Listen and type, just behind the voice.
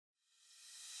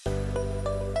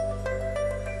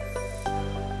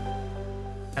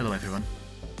Hello everyone,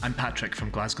 I'm Patrick from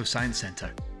Glasgow Science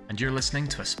Centre, and you're listening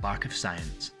to A Spark of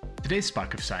Science. Today's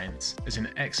Spark of Science is an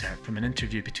excerpt from an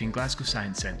interview between Glasgow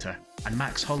Science Centre and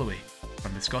Max Holloway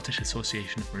from the Scottish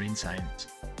Association of Marine Science.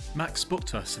 Max spoke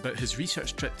to us about his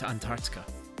research trip to Antarctica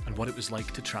and what it was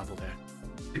like to travel there.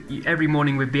 Every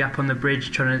morning we'd be up on the bridge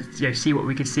trying to see what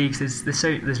we could see, because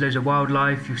there's loads of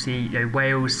wildlife. You'll see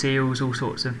whales, seals, all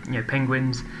sorts of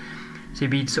penguins. So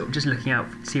you'd be sort of just looking out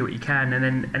to see what you can,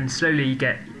 and slowly you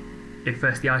get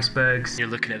first the icebergs. You're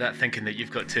looking at that thinking that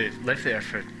you've got to live there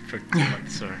for 2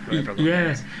 months or however long.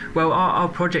 Yeah, well our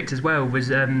project as well was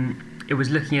it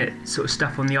was looking at sort of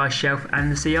stuff on the ice shelf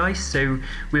and the sea ice. So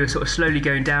we were sort of slowly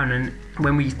going down, and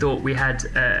when we thought we had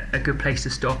a good place to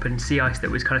stop and sea ice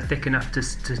that was kind of thick enough to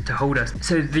hold us.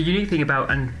 So the unique thing about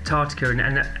Antarctica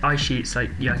and ice sheets like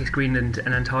I guess Greenland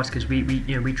and Antarctica is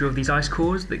we draw these ice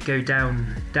cores that go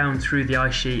down through the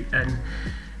ice sheet, and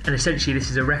essentially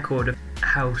this is a record of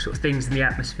how sort of things in the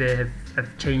atmosphere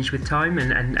have changed with time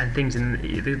and things in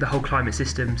the whole climate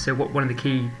system. So one of the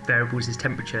key variables is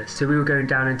temperature. So we were going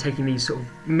down and taking these sort of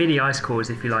mini ice cores,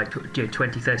 if you like,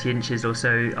 20-30 inches or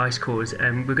so ice cores,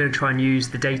 and we're going to try and use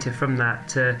the data from that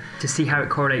to see how it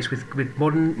correlates with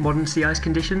modern sea ice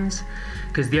conditions,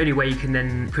 because the only way you can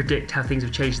then predict how things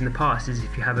have changed in the past is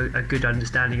if you have a good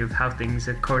understanding of how things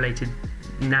are correlated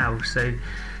now. So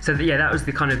that was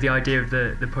the kind of the idea of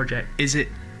the project. Is it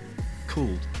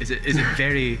cold? Is it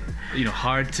very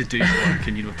hard to do work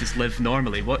and just live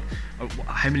normally?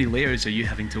 How many layers are you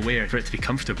having to wear for it to be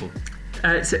comfortable?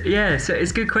 So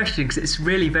it's a good question, because it's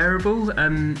really variable,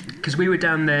 because we were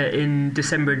down there in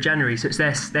December and January, so it's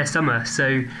their summer,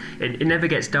 so it never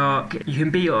gets dark. You can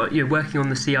be working on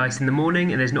the sea ice in the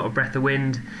morning and there's not a breath of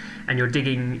wind, and you're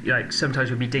digging,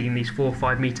 sometimes we'd be digging these 4 or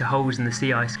 5 metre holes in the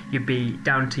sea ice. You'd be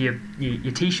down to your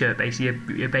t-shirt,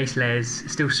 basically, your base layers,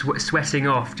 still sweating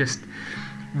off, just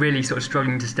really sort of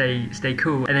struggling to stay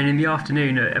cool. And then in the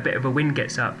afternoon a bit of a wind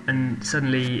gets up and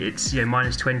suddenly it's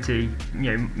minus 20,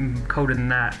 colder than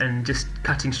that, and just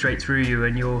cutting straight through you,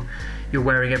 and you're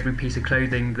wearing every piece of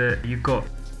clothing that you've got.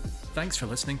 Thanks for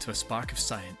listening to A Spark of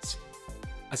Science.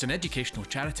 As an educational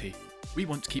charity, we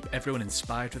want to keep everyone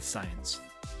inspired with science.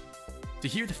 To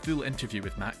hear the full interview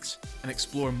with Max and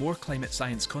explore more climate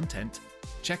science content,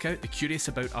 check out the Curious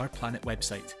About Our Planet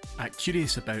website at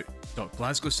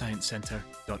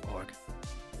curiousabout.glasgowsciencecentre.org.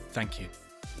 Thank you.